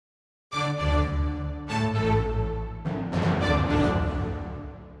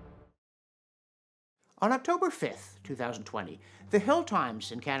On October 5th, 2020, the Hill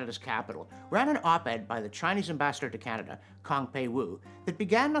Times in Canada's capital ran an op-ed by the Chinese ambassador to Canada, Kong Pei-wu, that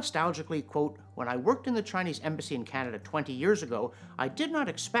began nostalgically, quote, "When I worked in the Chinese embassy in Canada 20 years ago, I did not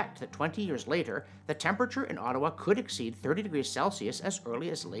expect that 20 years later, the temperature in Ottawa could exceed 30 degrees Celsius as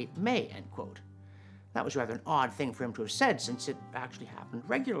early as late May," end quote. That was rather an odd thing for him to have said, since it actually happened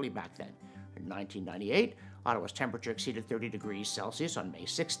regularly back then. In 1998, Ottawa's temperature exceeded 30 degrees Celsius on May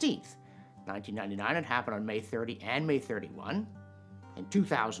 16th. 1999, it happened on May 30 and May 31. In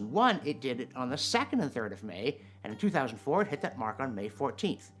 2001, it did it on the 2nd and 3rd of May, and in 2004, it hit that mark on May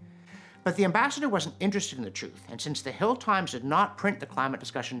 14th. But the ambassador wasn't interested in the truth, and since the Hill Times did not print the Climate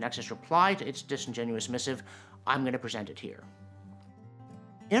Discussion Nexus reply to its disingenuous missive, I'm going to present it here.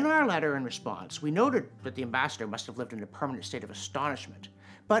 In our letter in response, we noted that the ambassador must have lived in a permanent state of astonishment,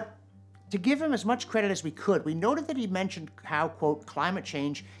 but to give him as much credit as we could, we noted that he mentioned how, quote, climate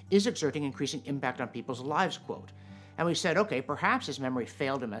change is exerting increasing impact on people's lives, quote. And we said, okay, perhaps his memory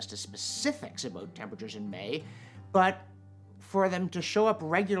failed him as to specifics about temperatures in May, but for them to show up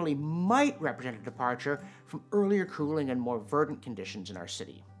regularly might represent a departure from earlier cooling and more verdant conditions in our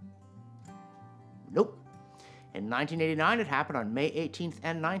city. Nope. In 1989, it happened on May 18th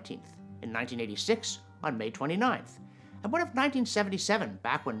and 19th. In 1986, on May 29th. And what if 1977,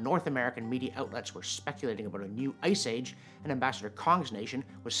 back when North American media outlets were speculating about a new ice age, and Ambassador Kong's nation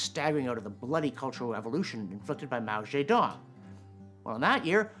was staggering out of the bloody Cultural Revolution inflicted by Mao Zedong? Well, in that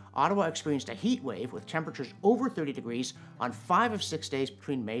year, Ottawa experienced a heat wave with temperatures over 30 degrees on 5 of 6 days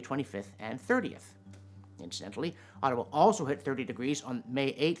between May 25th and 30th. Incidentally, Ottawa also hit 30 degrees on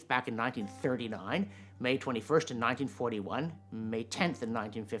May 8th back in 1939, May 21st in 1941, May 10th in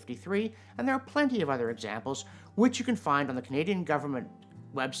 1953, and there are plenty of other examples, which you can find on the Canadian government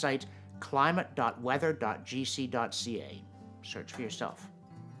website climate.weather.gc.ca. Search for yourself.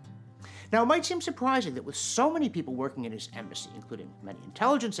 Now, it might seem surprising that with so many people working in his embassy, including many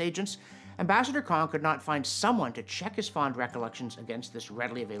intelligence agents, Ambassador Kong could not find someone to check his fond recollections against this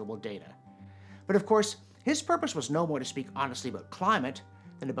readily available data. But of course, his purpose was no more to speak honestly about climate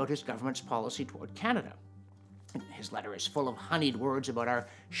than about his government's policy toward Canada. His letter is full of honeyed words about our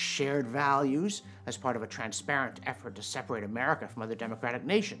shared values as part of a transparent effort to separate America from other democratic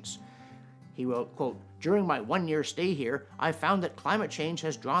nations. He wrote, quote, "During my one-year stay here, I found that climate change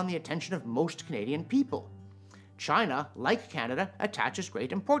has drawn the attention of most Canadian people. China, like Canada, attaches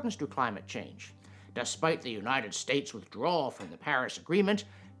great importance to climate change. Despite the United States' withdrawal from the Paris Agreement,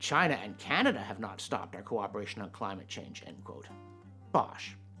 China and Canada have not stopped our cooperation on climate change," end quote.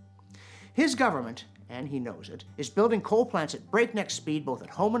 Bosh. His government, and he knows it, is building coal plants at breakneck speed both at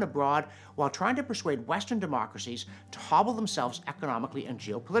home and abroad while trying to persuade Western democracies to hobble themselves economically and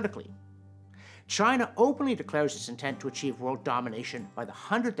geopolitically. China openly declares its intent to achieve world domination by the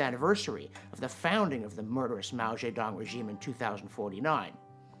 100th anniversary of the founding of the murderous Mao Zedong regime in 2049,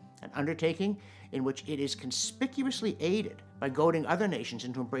 an undertaking in which it is conspicuously aided by goading other nations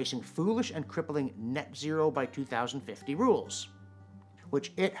into embracing foolish and crippling net zero by 2050 rules,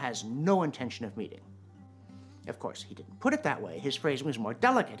 which it has no intention of meeting. Of course, he didn't put it that way. His phrasing was more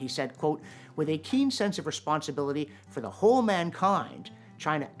delicate. He said, quote, "With a keen sense of responsibility for the whole mankind,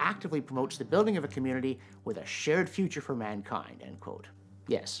 China actively promotes the building of a community with a shared future for mankind," end quote.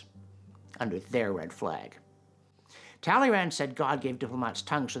 Yes, under their red flag. Talleyrand said God gave diplomats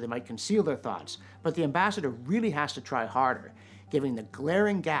tongues so they might conceal their thoughts, but the ambassador really has to try harder, giving the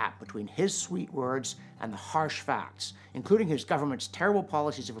glaring gap between his sweet words and the harsh facts, including his government's terrible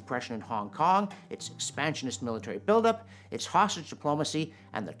policies of oppression in Hong Kong, its expansionist military buildup, its hostage diplomacy,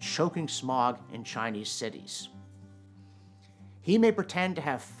 and the choking smog in Chinese cities. He may pretend to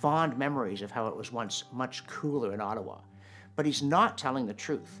have fond memories of how it was once much cooler in Ottawa, but he's not telling the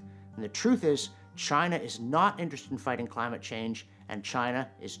truth. And the truth is, China is not interested in fighting climate change, and China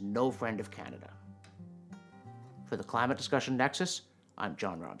is no friend of Canada. For the Climate Discussion Nexus, I'm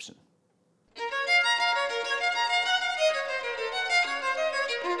John Robson.